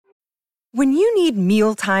When you need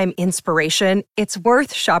mealtime inspiration, it's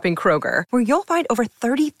worth shopping Kroger, where you'll find over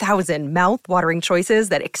 30,000 mouth-watering choices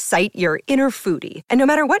that excite your inner foodie. And no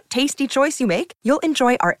matter what tasty choice you make, you'll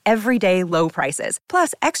enjoy our everyday low prices,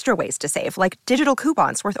 plus extra ways to save, like digital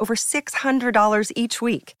coupons worth over $600 each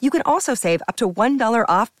week. You can also save up to $1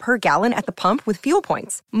 off per gallon at the pump with fuel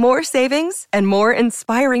points. More savings and more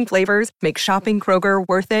inspiring flavors make shopping Kroger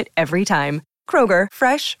worth it every time. Kroger,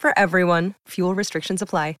 fresh for everyone. Fuel restrictions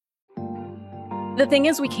apply. The thing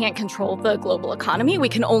is, we can't control the global economy. We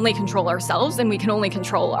can only control ourselves, and we can only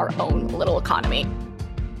control our own little economy.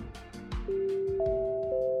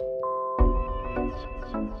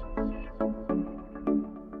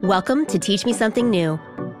 Welcome to Teach Me Something New.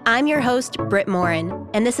 I'm your host, Britt Morin,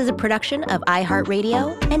 and this is a production of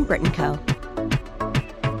iHeartRadio and Brit & Co.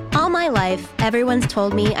 All my life, everyone's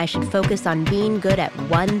told me I should focus on being good at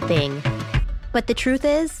one thing. But the truth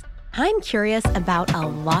is, I'm curious about a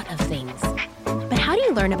lot of things. But how do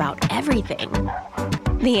you learn about everything?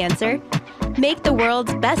 The answer? Make the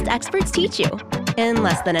world's best experts teach you in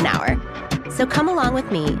less than an hour. So come along with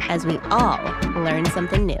me as we all learn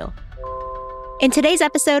something new. In today's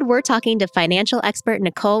episode, we're talking to financial expert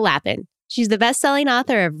Nicole Lapin. She's the best-selling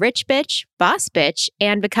author of Rich Bitch, Boss Bitch,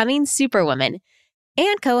 and Becoming Superwoman,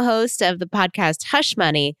 and co-host of the podcast Hush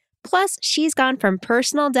Money. Plus, she's gone from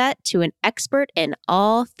personal debt to an expert in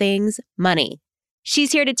all things money.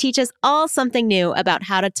 She's here to teach us all something new about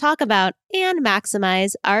how to talk about and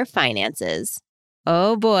maximize our finances.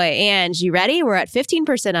 Oh boy, Ange, you ready? We're at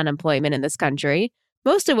 15% unemployment in this country,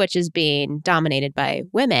 most of which is being dominated by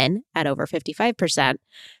women at over 55%.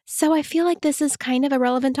 So I feel like this is kind of a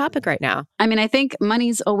relevant topic right now. I mean, I think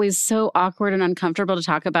money's always so awkward and uncomfortable to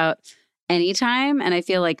talk about anytime. And I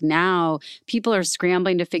feel like now people are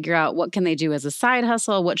scrambling to figure out what can they do as a side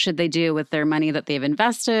hustle? What should they do with their money that they've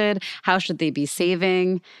invested? How should they be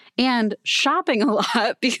saving? And shopping a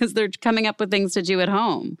lot because they're coming up with things to do at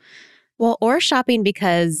home. Well, or shopping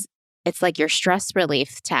because it's like your stress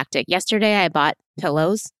relief tactic. Yesterday, I bought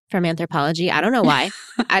pillows from Anthropologie. I don't know why.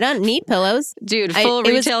 I don't need pillows. Dude, full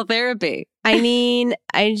retail therapy. I mean,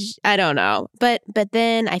 I don't know. But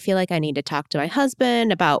then I feel like I need to talk to my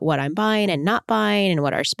husband about what I'm buying and not buying and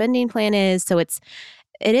what our spending plan is. So it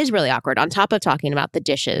is really awkward. On top of talking about the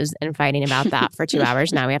dishes and fighting about that for 2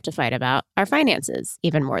 hours, now we have to fight about our finances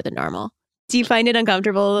even more than normal. Do you find it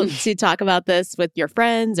uncomfortable to talk about this with your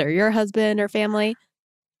friends or your husband or family?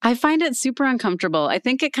 I find it super uncomfortable. I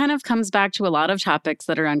think it kind of comes back to a lot of topics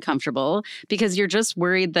that are uncomfortable because you're just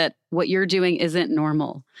worried that what you're doing isn't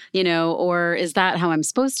normal, or is that how I'm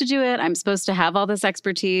supposed to do it? I'm supposed to have all this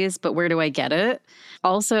expertise, but where do I get it?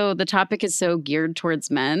 Also, the topic is so geared towards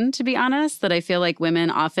men, to be honest, that I feel like women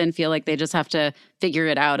often feel like they just have to figure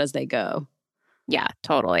it out as they go. Yeah,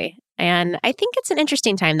 totally. And I think it's an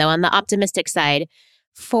interesting time, though, on the optimistic side,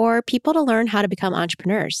 for people to learn how to become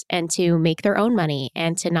entrepreneurs and to make their own money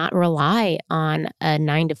and to not rely on a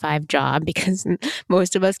 9-to-5 job because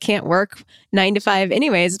most of us can't work 9 to 5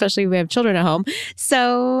 anyways, especially if we have children at home.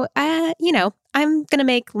 So, I'm going to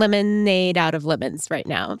make lemonade out of lemons right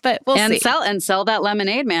now, but we'll see. Sell that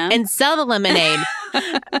lemonade, man. And sell the lemonade.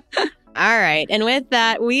 All right. And with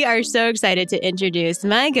that, we are so excited to introduce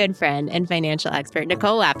my good friend and financial expert,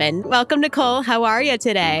 Nicole Lapin. Welcome, Nicole. How are you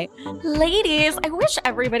today? Ladies, I wish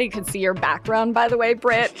everybody could see your background, by the way,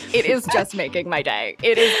 Britt. It is just making my day.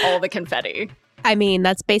 It is all the confetti. I mean,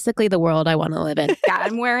 that's basically the world I want to live in. Yeah,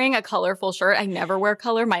 I'm wearing a colorful shirt. I never wear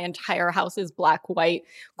color. My entire house is black, white,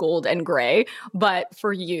 gold, and gray. But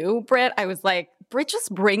for you, Britt, I was like, Britt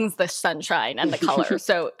just brings the sunshine and the color.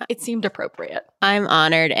 So it seemed appropriate. I'm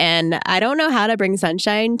honored. And I don't know how to bring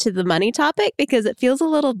sunshine to the money topic because it feels a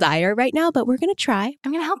little dire right now, but we're going to try.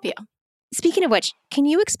 I'm going to help you. Speaking of which, can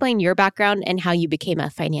you explain your background and how you became a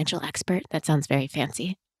financial expert? That sounds very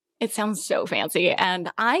fancy. It sounds so fancy.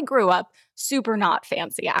 And I grew up super not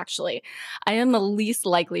fancy, actually. I am the least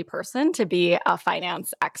likely person to be a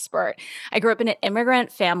finance expert. I grew up in an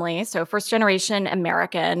immigrant family, so first generation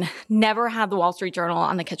American, never had the Wall Street Journal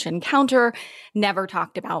on the kitchen counter, never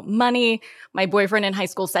talked about money. My boyfriend in high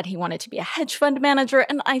school said he wanted to be a hedge fund manager,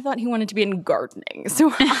 and I thought he wanted to be in gardening.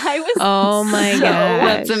 So I was oh my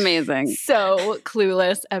gosh. That's amazing. So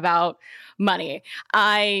clueless about money.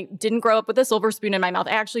 I didn't grow up with a silver spoon in my mouth.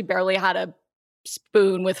 I actually barely had a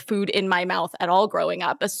spoon with food in my mouth at all growing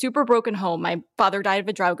up. A super broken home. My father died of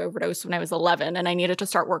a drug overdose when I was 11, and I needed to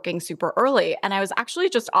start working super early. And I was actually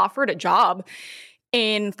just offered a job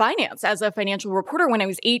in finance as a financial reporter when I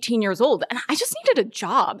was 18 years old. And I just needed a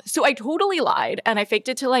job. So I totally lied, and I faked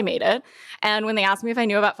it till I made it. And when they asked me if I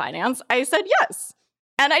knew about finance, I said yes.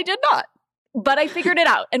 And I did not. But I figured it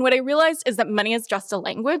out. And what I realized is that money is just a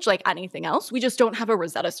language like anything else. We just don't have a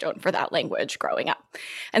Rosetta Stone for that language growing up.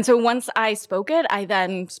 And so once I spoke it, I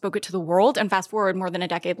then spoke it to the world. And fast forward more than a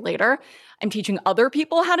decade later, I'm teaching other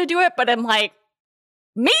people how to do it. But I'm like,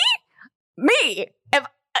 me?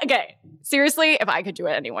 Okay, seriously, if I could do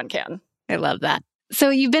it, anyone can. I love that. So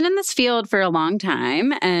you've been in this field for a long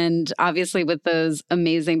time, and obviously with those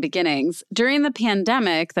amazing beginnings. During the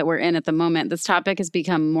pandemic that we're in at the moment, this topic has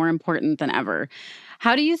become more important than ever.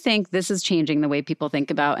 How do you think this is changing the way people think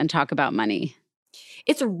about and talk about money?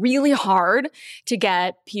 It's really hard to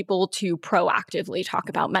get people to proactively talk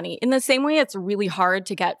about money. In the same way, it's really hard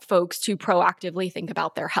to get folks to proactively think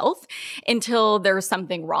about their health until there's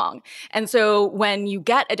something wrong. And so when you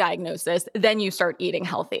get a diagnosis, then you start eating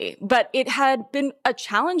healthy. But it had been a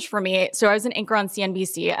challenge for me. So I was an anchor on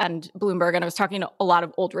CNBC and Bloomberg, and I was talking to a lot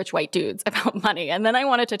of old rich white dudes about money. And then I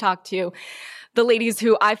wanted to talk to the ladies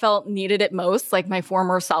who I felt needed it most, like my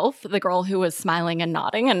former self, the girl who was smiling and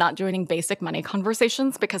nodding and not joining basic money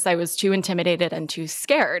conversations because I was too intimidated and too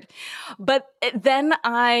scared. But then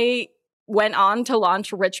I went on to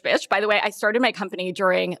launch Rich Bitch. By the way, I started my company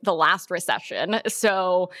during the last recession.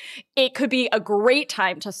 So it could be a great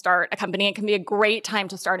time to start a company. It can be a great time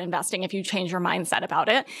to start investing if you change your mindset about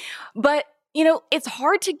it. But, it's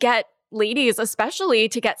hard to get ladies, especially,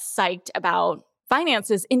 to get psyched about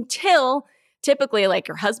finances until typically like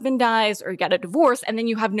your husband dies or you get a divorce and then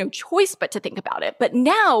you have no choice but to think about it. But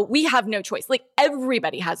now we have no choice. Like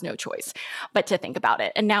everybody has no choice but to think about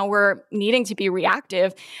it. And now we're needing to be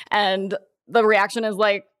reactive. And the reaction is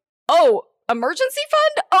like, oh, emergency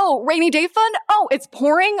fund? Oh, rainy day fund? Oh, it's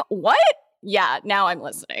pouring? What? Yeah, now I'm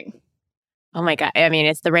listening. Oh my God. I mean,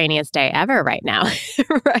 it's the rainiest day ever right now,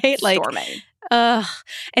 right? Storming.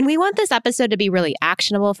 And we want this episode to be really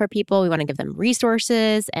actionable for people. We want to give them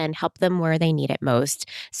resources and help them where they need it most.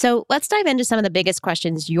 So let's dive into some of the biggest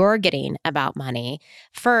questions you're getting about money.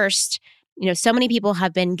 First, so many people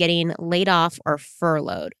have been getting laid off or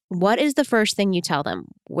furloughed. What is the first thing you tell them?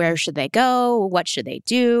 Where should they go? What should they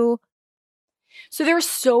do? So there are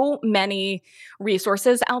so many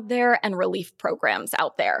resources out there and relief programs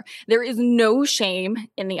out there. There is no shame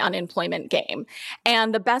in the unemployment game.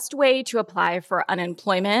 And the best way to apply for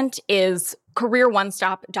unemployment is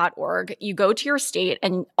careeronestop.org. You go to your state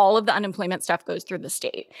and all of the unemployment stuff goes through the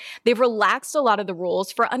state. They've relaxed a lot of the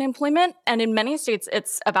rules for unemployment. And in many states,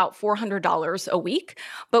 it's about $400 a week.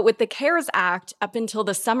 But with the CARES Act, up until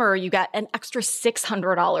the summer, you get an extra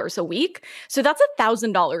 $600 a week. So that's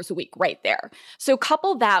 $1,000 a week right there. So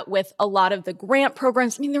couple that with a lot of the grant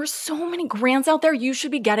programs. I mean, there are so many grants out there. You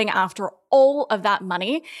should be getting after all of that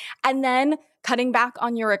money and then cutting back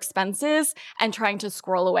on your expenses and trying to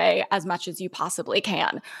squirrel away as much as you possibly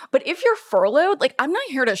can. But if you're furloughed, I'm not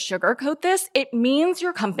here to sugarcoat this. It means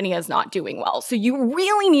your company is not doing well. So you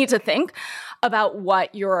really need to think about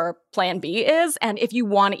what your plan B is and if you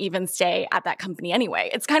want to even stay at that company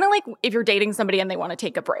anyway. It's kind of like if you're dating somebody and they want to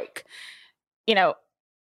take a break.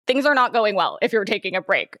 Things are not going well if you're taking a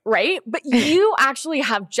break, right? But you actually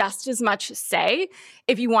have just as much say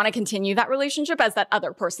if you want to continue that relationship as that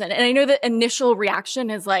other person. And I know the initial reaction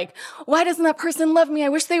is like, why doesn't that person love me? I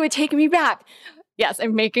wish they would take me back. Yes,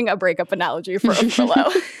 I'm making a breakup analogy for a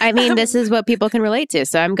furlough. I mean, this is what people can relate to,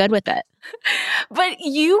 so I'm good with it. But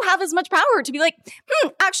you have as much power to be like,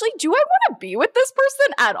 actually, do I want to be with this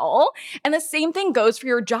person at all? And the same thing goes for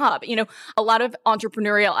your job. A lot of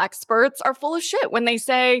entrepreneurial experts are full of shit when they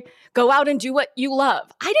say, go out and do what you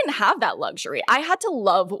love. I didn't have that luxury. I had to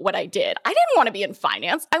love what I did. I didn't want to be in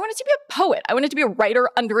finance. I wanted to be a poet. I wanted to be a writer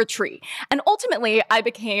under a tree. And ultimately, I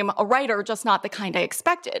became a writer, just not the kind I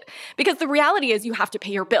expected. Because the reality is you have to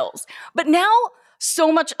pay your bills. But now,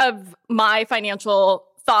 so much of my financial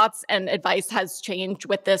thoughts and advice has changed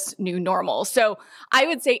with this new normal. So I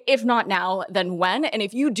would say, if not now, then when? And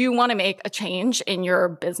if you do want to make a change in your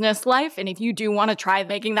business life, and if you do want to try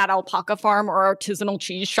making that alpaca farm or artisanal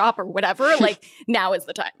cheese shop or whatever, now is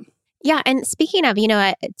the time. Yeah. And speaking of,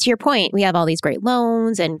 to your point, we have all these great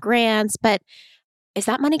loans and grants, but is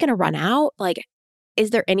that money going to run out?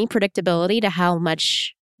 Is there any predictability to how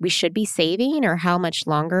much we should be saving or how much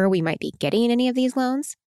longer we might be getting any of these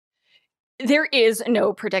loans? There is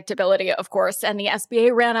no predictability, of course, and the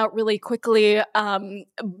SBA ran out really quickly,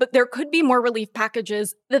 but there could be more relief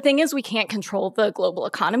packages. The thing is, we can't control the global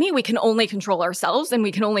economy. We can only control ourselves, and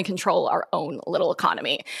we can only control our own little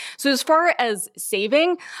economy. So as far as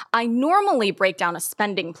saving, I normally break down a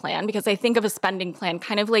spending plan because I think of a spending plan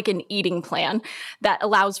kind of like an eating plan that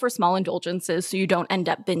allows for small indulgences so you don't end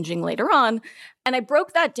up binging later on. And I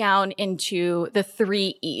broke that down into the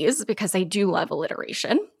 3 E's because I do love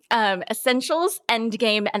alliteration. essentials,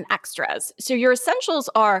 endgame, and extras. So your essentials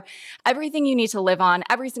are everything you need to live on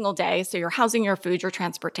every single day. So your housing, your food, your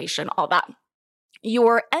transportation, all that.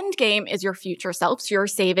 Your end game is your future self, so your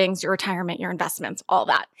savings, your retirement, your investments, all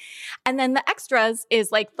that. And then the extras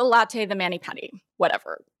is like the latte, the mani-pedi,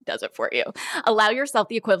 whatever does it for you. Allow yourself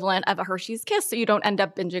the equivalent of a Hershey's Kiss so you don't end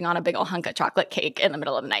up binging on a big old hunk of chocolate cake in the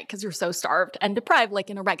middle of the night because you're so starved and deprived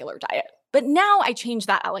like in a regular diet. But now I changed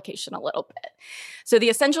that allocation a little bit. So the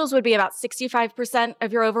essentials would be about 65%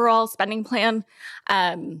 of your overall spending plan.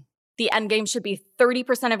 The end game should be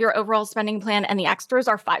 30% of your overall spending plan, and the extras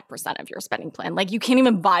are 5% of your spending plan. Like you can't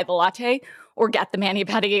even buy the latte or get the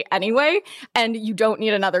mani-pedi anyway, and you don't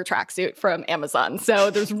need another tracksuit from Amazon. So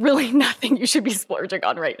there's really nothing you should be splurging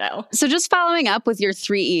on right now. So just following up with your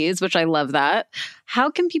 3 E's, which I love that, how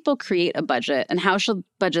can people create a budget and how should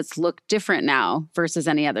budgets look different now versus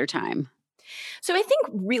any other time? So I think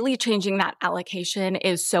really changing that allocation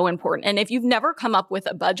is so important. And if you've never come up with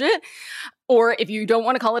a budget, or if you don't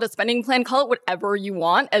want to call it a spending plan, call it whatever you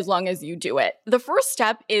want as long as you do it. The first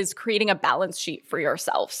step is creating a balance sheet for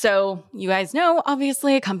yourself. So you guys know,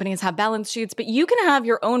 obviously, companies have balance sheets, but you can have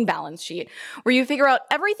your own balance sheet where you figure out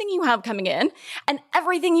everything you have coming in and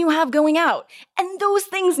everything you have going out. And those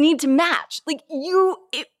things need to match. Like you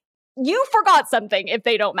forgot something if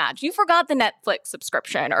they don't match. You forgot the Netflix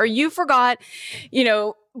subscription, or you forgot,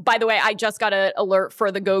 by the way, I just got an alert for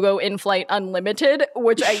the GoGo In-Flight Unlimited,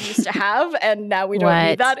 which I used to have, and now we don't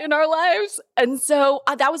need that in our lives. And so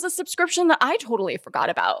that was a subscription that I totally forgot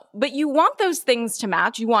about. But you want those things to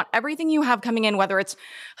match. You want everything you have coming in, whether it's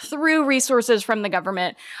through resources from the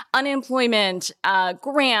government, unemployment,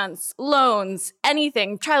 grants, loans,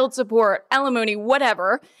 anything, child support, alimony,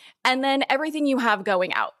 whatever, and then everything you have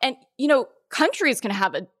going out. And, countries can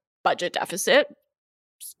have a budget deficit.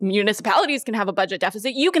 Municipalities can have a budget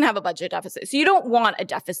deficit. You can have a budget deficit. So you don't want a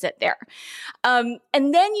deficit there. And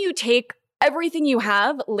then you take everything you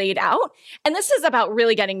have laid out. And this is about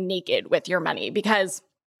really getting naked with your money, because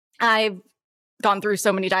I've gone through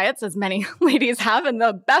so many diets, as many ladies have. And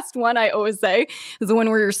the best one, I always say, is the one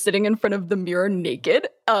where you're sitting in front of the mirror naked.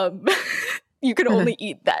 You can only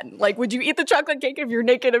eat then. Like, would you eat the chocolate cake if you're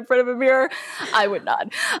naked in front of a mirror? I would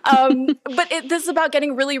not. But this is about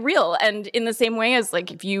getting really real. And in the same way as,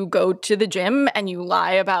 like, if you go to the gym and you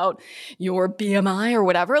lie about your BMI or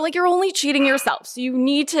whatever, like, you're only cheating yourself. So you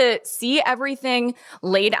need to see everything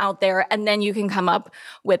laid out there, and then you can come up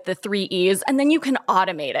with the 3 E's, and then you can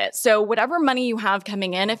automate it. So whatever money you have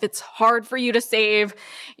coming in, if it's hard for you to save,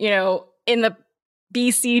 in the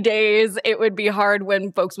BC days, it would be hard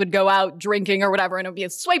when folks would go out drinking or whatever, and it would be a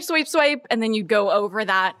swipe, swipe, swipe, and then you'd go over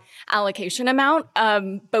that allocation amount.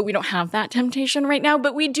 But we don't have that temptation right now.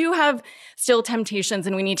 But we do have still temptations,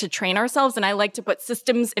 and we need to train ourselves. And I like to put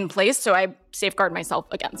systems in place so I safeguard myself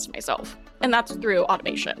against myself. And that's through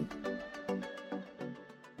automation.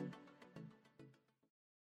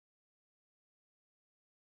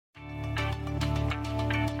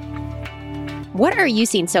 What are you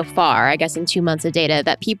seeing so far, I guess, in 2 months of data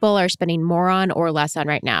that people are spending more on or less on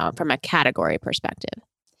right now from a category perspective?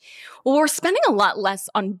 Well, we're spending a lot less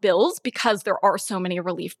on bills because there are so many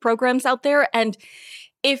relief programs out there. And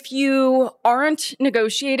if you aren't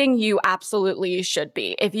negotiating, you absolutely should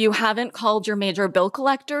be. If you haven't called your major bill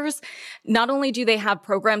collectors, not only do they have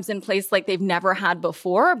programs in place like they've never had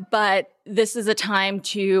before, but this is a time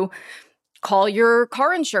to call your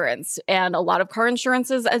car insurance. And a lot of car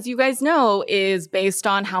insurances, as you guys know, is based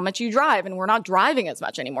on how much you drive. And we're not driving as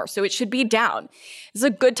much anymore. So it should be down. It's a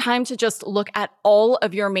good time to just look at all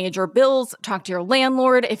of your major bills, talk to your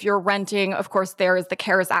landlord. If you're renting, of course, there is the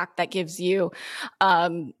CARES Act that gives you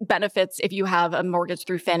benefits if you have a mortgage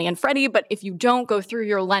through Fannie and Freddie. But if you don't, go through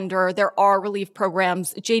your lender. There are relief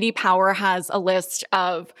programs. J.D. Power has a list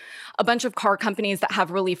of a bunch of car companies that have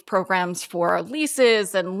relief programs for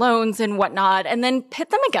leases and loans and whatnot, and then pit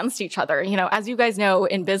them against each other. As you guys know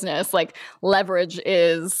in business, like, leverage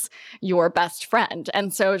is your best friend.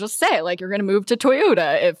 And so just say, like, you're going to move to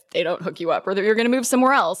Toyota if they don't hook you up, or that you're going to move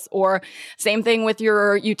somewhere else. Or same thing with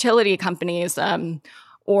your utility companies,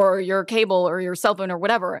 or your cable or your cell phone or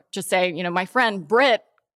whatever. Just say, my friend Britt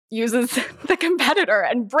uses the competitor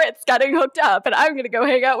and Britt's getting hooked up, and I'm going to go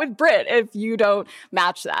hang out with Britt if you don't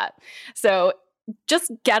match that. So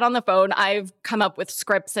just get on the phone. I've come up with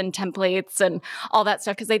scripts and templates and all that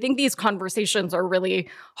stuff because I think these conversations are really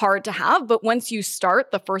hard to have. But once you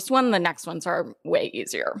start the first one, the next ones are way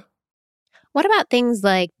easier. What about things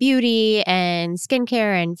like beauty and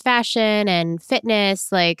skincare and fashion and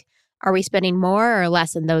fitness? Like, are we spending more or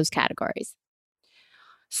less in those categories?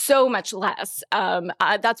 So much less.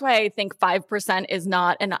 That's why I think 5% is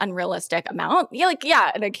not an unrealistic amount.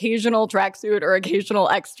 An occasional tracksuit or occasional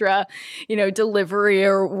extra, delivery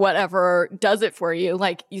or whatever does it for you.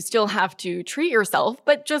 Like, you still have to treat yourself,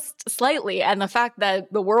 but just slightly. And the fact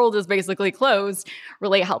that the world is basically closed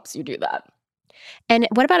really helps you do that. And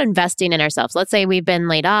what about investing in ourselves? Let's say we've been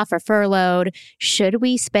laid off or furloughed. Should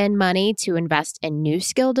we spend money to invest in new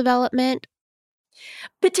skill development?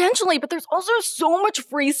 Potentially, but there's also so much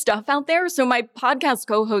free stuff out there. So my podcast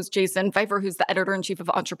co-host, Jason Pfeiffer, who's the editor-in-chief of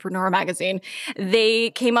Entrepreneur Magazine,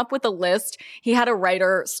 they came up with a list. He had a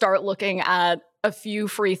writer start looking at a few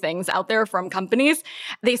free things out there from companies.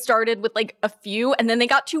 They started with like a few, and then they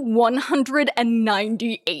got to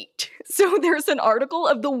 198. So there's an article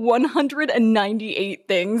of the 198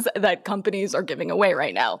 things that companies are giving away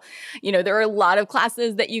right now. There are a lot of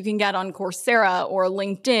classes that you can get on Coursera or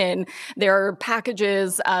LinkedIn. There are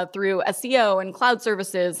packages through SEO and cloud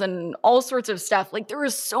services and all sorts of stuff. Like, there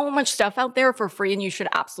is so much stuff out there for free, and you should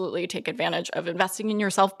absolutely take advantage of investing in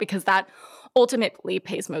yourself, because that ultimately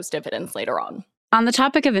pays most dividends later on. On the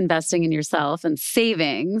topic of investing in yourself and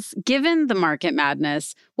savings, given the market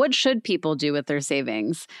madness, what should people do with their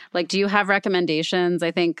savings? Like, do you have recommendations?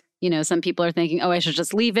 I think, some people are thinking, I should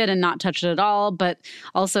just leave it and not touch it at all. But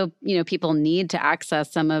also, people need to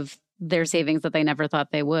access some of their savings that they never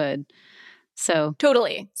thought they would. So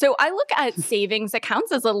totally. So I look at savings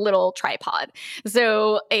accounts as a little tripod.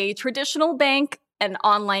 So a traditional bank, an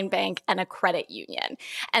online bank, and a credit union.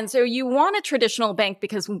 And so you want a traditional bank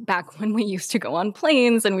because back when we used to go on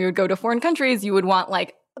planes and we would go to foreign countries, you would want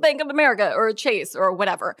like a Bank of America or a Chase or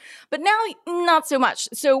whatever. But now, not so much.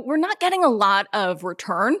 So we're not getting a lot of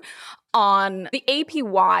return on the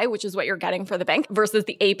APY, which is what you're getting for the bank, versus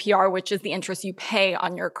the APR, which is the interest you pay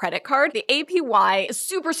on your credit card. The APY is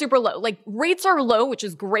super, super low. Like, rates are low, which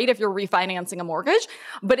is great if you're refinancing a mortgage,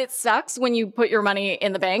 but it sucks when you put your money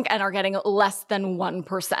in the bank and are getting less than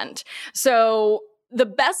 1%. So the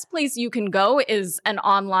best place you can go is an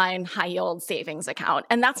online high yield savings account.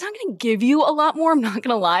 And that's not going to give you a lot more. I'm not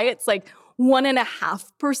going to lie. It's like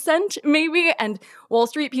 1.5% maybe. And Wall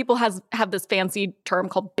Street people have this fancy term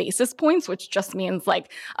called basis points, which just means like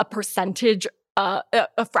a percentage,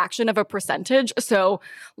 a fraction of a percentage. So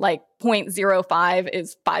like 0.05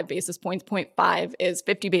 is 5 basis points, 0.5 is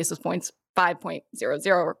 50 basis points,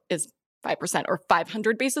 5.00 is 5%, or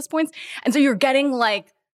 500 basis points. And so you're getting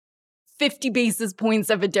like 50 basis points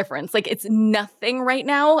of a difference. Like, it's nothing right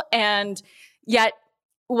now. And yet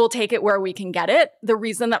we'll take it where we can get it. The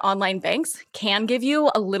reason that online banks can give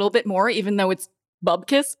you a little bit more, even though it's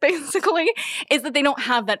bubkiss basically, is that they don't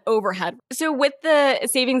have that overhead. So with the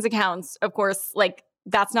savings accounts, of course, like,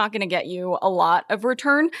 that's not going to get you a lot of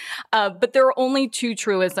return. But there are only two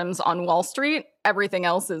truisms on Wall Street. Everything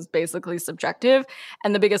else is basically subjective.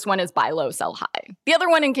 And the biggest one is buy low, sell high. The other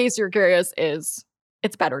one, in case you're curious, is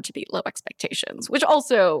it's better to beat low expectations, which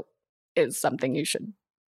also is something you should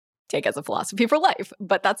take as a philosophy for life,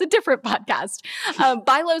 but that's a different podcast.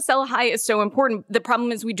 Buy low, sell high is so important. The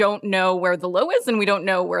problem is we don't know where the low is and we don't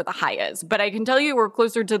know where the high is. But I can tell you we're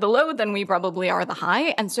closer to the low than we probably are the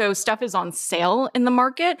high. And so stuff is on sale in the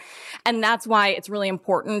market. And that's why it's really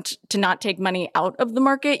important to not take money out of the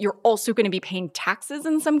market. You're also going to be paying taxes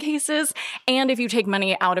in some cases. And if you take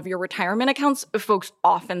money out of your retirement accounts, folks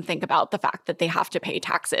often think about the fact that they have to pay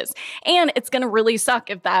taxes. And it's going to really suck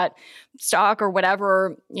if that stock or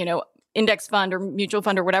whatever, index fund or mutual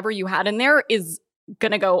fund or whatever you had in there is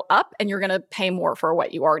going to go up, and you're going to pay more for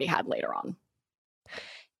what you already had later on.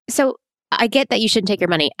 So I get that you shouldn't take your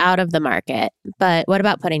money out of the market, but what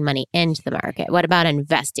about putting money into the market? What about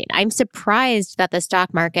investing? I'm surprised that the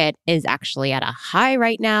stock market is actually at a high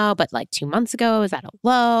right now, but like 2 months ago, it was at a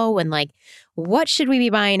low. And like, what should we be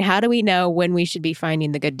buying? How do we know when we should be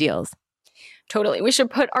finding the good deals? Totally. We should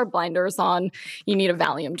put our blinders on. You need a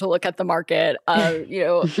Valium to look at the market.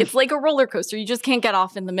 It's like a roller coaster. You just can't get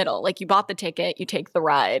off in the middle. Like, you bought the ticket, you take the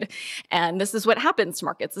ride. And this is what happens to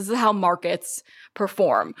markets. This is how markets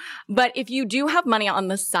perform. But if you do have money on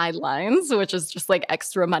the sidelines, which is just like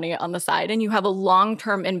extra money on the side, and you have a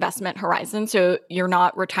long-term investment horizon, so you're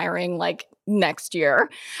not retiring like next year,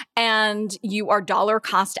 and you are dollar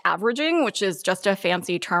cost averaging, which is just a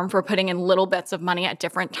fancy term for putting in little bits of money at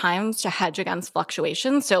different times to hedge against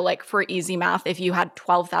fluctuations. So like, for easy math, if you had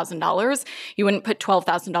 $12,000, you wouldn't put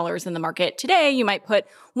 $12,000 in the market today. You might put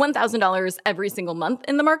 $1,000 every single month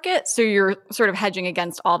in the market. So you're sort of hedging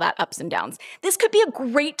against all that ups and downs. This could be a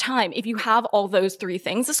great time if you have all those three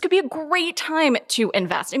things. This could be a great time to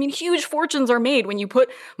invest. I mean, huge fortunes are made when you put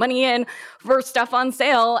money in for stuff on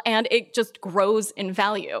sale and it just grows in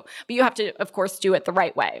value. But you have to, of course, do it the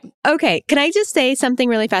right way. Okay. Can I just say something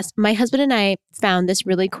really fast? My husband and I found this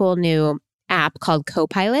really cool new app called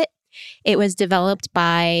Copilot. It was developed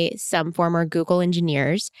by some former Google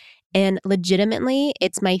engineers. And legitimately,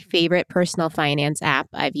 it's my favorite personal finance app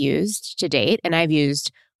I've used to date. And I've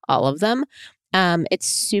used all of them. It's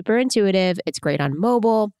super intuitive. It's great on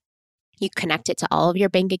mobile. You connect it to all of your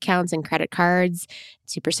bank accounts and credit cards.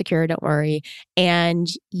 Super secure, don't worry. And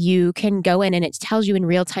you can go in and it tells you in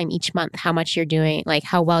real time each month how much you're doing, like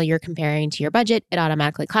how well you're comparing to your budget. It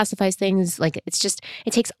automatically classifies things. Like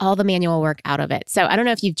it takes all the manual work out of it. So I don't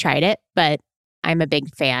know if you've tried it, but I'm a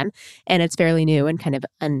big fan and it's fairly new and kind of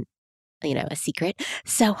a secret.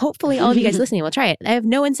 So hopefully all of you guys listening will try it. I have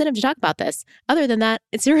no incentive to talk about this. Other than that,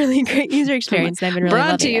 it's a really great user experience and I've been really loving it.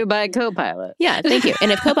 Brought to you by Copilot. Yeah, thank you.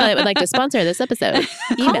 And if Copilot would like to sponsor this episode,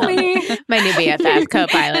 email me. My new BFF,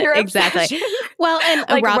 Copilot. Exactly. Well, and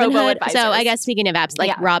like Robinhood. So I guess speaking of apps,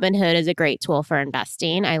 like Robinhood is a great tool for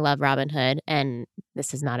investing. I love Robinhood and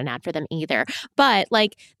this is not an ad for them either. But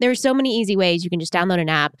like there's so many easy ways you can just download an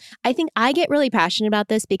app. I think I get really passionate about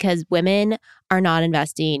this because women are not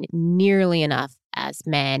investing nearly enough as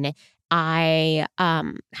men. I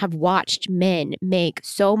have watched men make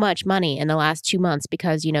so much money in the last 2 months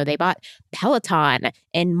because, they bought Peloton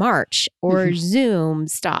in March or Zoom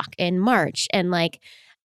stock in March. And like,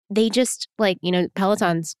 they just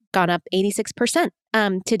Peloton's gone up 86%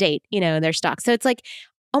 to date, their stock. So it's like,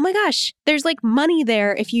 oh my gosh, there's like money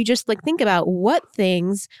there if you just like think about what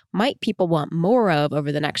things might people want more of over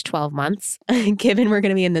the next 12 months, given we're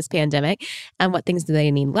going to be in this pandemic, and what things do they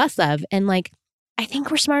need less of. And like, I think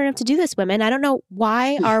we're smart enough to do this, women. I don't know,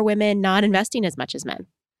 why are women not investing as much as men?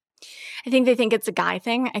 I think they think it's a guy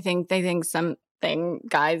thing. I think they think something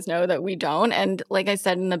guys know that we don't. And like I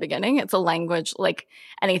said in the beginning, it's a language like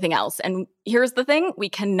anything else. And here's the thing, we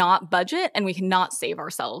cannot budget and we cannot save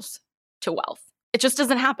ourselves to wealth. It just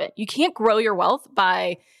doesn't happen. You can't grow your wealth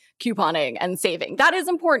by couponing and saving. That is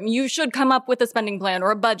important. You should come up with a spending plan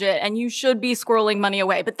or a budget and you should be squirreling money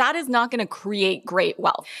away, but that is not going to create great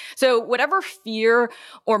wealth. So whatever fear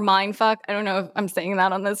or mindfuck, I don't know if I'm saying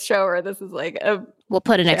that on this show or this is like we'll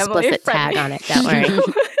put an explicit tag on it. Don't worry.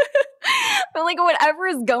 But like whatever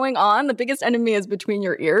is going on, the biggest enemy is between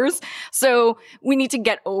your ears. So we need to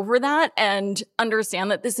get over that and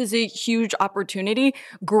understand that this is a huge opportunity.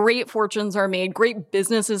 Great fortunes are made. Great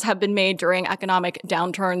businesses have been made during economic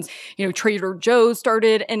downturns. Trader Joe's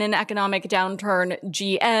started in an economic downturn.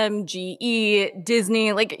 GM, GE,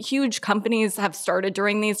 Disney, like huge companies have started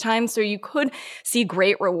during these times. So you could see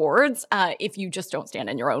great rewards if you just don't stand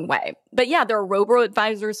in your own way. But yeah, there are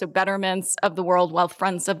robo-advisors, so Betterments of the world,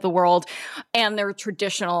 Wealthfronts of the world, and there are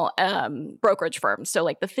traditional brokerage firms. So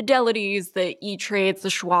like the Fidelities, the E-Trades, the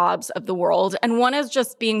Schwabs of the world. And one is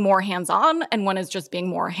just being more hands-on and one is just being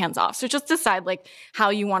more hands-off. So just decide like how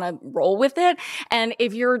you want to roll with it. And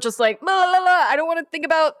if you're just like, I don't want to think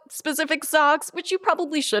about specific stocks, which you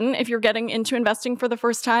probably shouldn't if you're getting into investing for the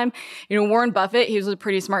first time. Warren Buffett, he was a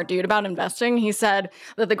pretty smart dude about investing. He said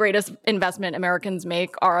that the greatest investment Americans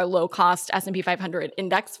make are low-cost S&P 500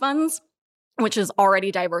 index funds, which is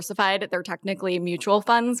already diversified. They're technically mutual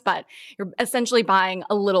funds, but you're essentially buying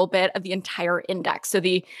a little bit of the entire index. So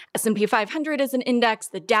the S&P 500 is an index,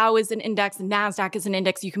 the Dow is an index, the NASDAQ is an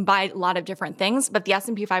index. You can buy a lot of different things, but the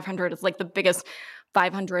S&P 500 is like the biggest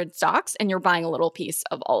 500 stocks, and you're buying a little piece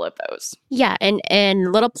of all of those. Yeah, and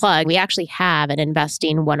little plug, we actually have an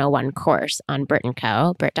Investing 101 course on Brit &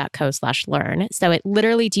 Co, brit.co/learn. So it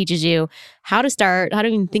literally teaches you how to start, how to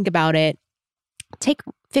even think about it. Take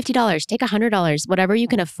 $50, take $100, whatever you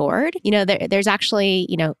can afford. There's actually,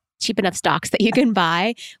 cheap enough stocks that you can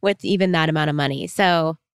buy with even that amount of money.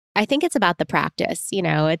 So I think it's about the practice.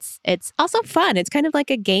 It's also fun. It's kind of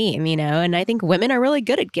like a game, and I think women are really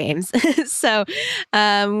good at games. So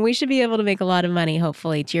we should be able to make a lot of money,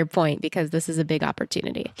 hopefully, to your point, because this is a big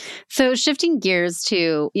opportunity. So shifting gears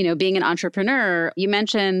to, being an entrepreneur, you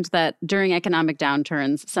mentioned that during economic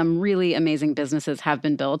downturns, some really amazing businesses have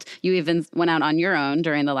been built. You even went out on your own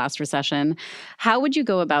during the last recession. How would you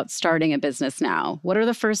go about starting a business now? What are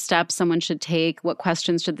the first steps someone should take? What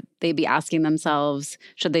questions should they be asking themselves?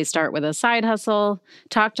 Should they start with a side hustle?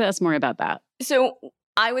 Talk to us more about that. So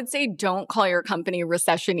I would say don't call your company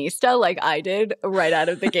recessionista like I did right out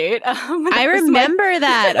of the gate. I remember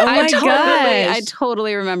that. Oh my gosh. I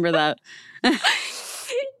totally remember that.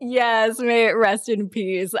 Yes, may it rest in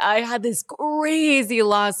peace. I had this crazy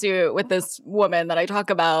lawsuit with this woman that I talk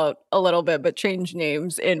about a little bit, but changed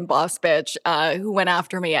names in Boss Bitch, who went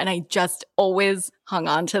after me. And I just always hung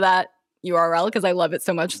on to that URL because I love it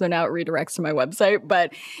so much. So now it redirects to my website.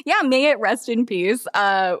 But yeah, may it rest in peace.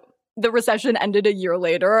 The recession ended a year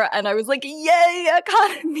later, and I was like, yay,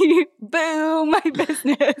 economy, boom, my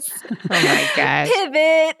business. Oh my gosh.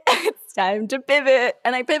 Pivot. It's time to pivot.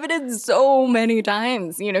 And I pivoted so many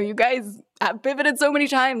times. You know, you guys have pivoted so many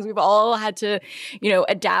times. We've all had to,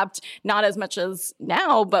 adapt, not as much as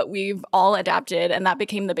now, but we've all adapted. And that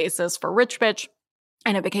became the basis for Rich Bitch.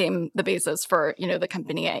 And it became the basis for, the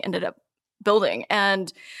company I ended up building.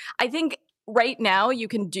 And I think right now, you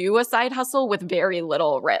can do a side hustle with very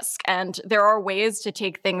little risk. And there are ways to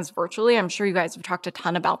take things virtually. I'm sure you guys have talked a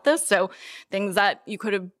ton about this. So things that you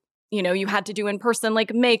could have, you had to do in person,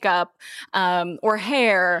 like makeup or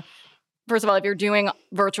hair. First of all, if you're doing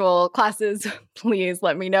virtual classes, please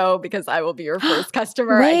let me know because I will be your first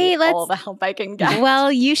customer. Wait, I need all the help I can get.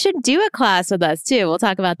 Well, you should do a class with us too. We'll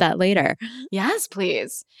talk about that later. Yes,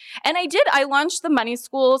 please. And I launched the Money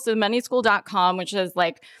School. So moneyschool.com, which is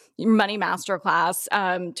like money masterclass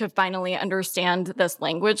to finally understand this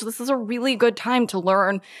language. This is a really good time to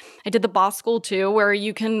learn. I did the Boss School too, where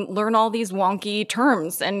you can learn all these wonky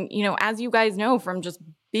terms. And, as you guys know from just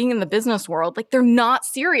being in the business world, like they're not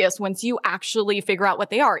serious once you actually figure out what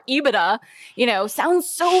they are. EBITDA, sounds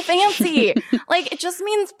so fancy. Like it just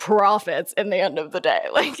means profits in the end of the day.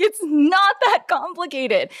 Like it's not that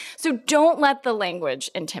complicated. So don't let the language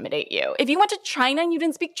intimidate you. If you went to China and you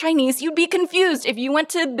didn't speak Chinese, you'd be confused. If you went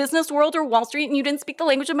to Business World or Wall Street and you didn't speak the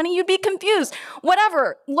language of money, you'd be confused.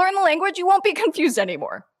 Whatever. Learn the language, you won't be confused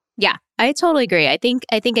anymore. Yeah, I totally agree. I think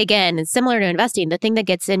again, it's similar to investing. The thing that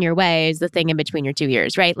gets in your way is the thing in between your two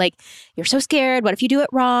ears, right? Like you're so scared. What if you do it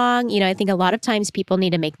wrong? I think a lot of times people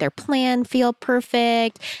need to make their plan feel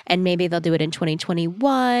perfect, and maybe they'll do it in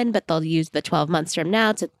 2021, but they'll use the 12 months from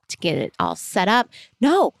now to get it all set up.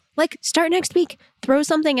 No, like start next week. Throw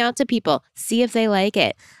something out to people. See if they like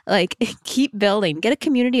it. Like keep building. Get a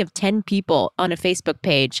community of 10 people on a Facebook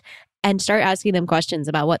page and start asking them questions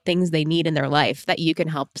about what things they need in their life that you can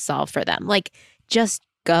help solve for them. Like, just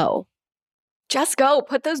go. Just go.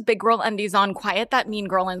 Put those big girl undies on. Quiet that mean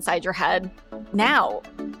girl inside your head now.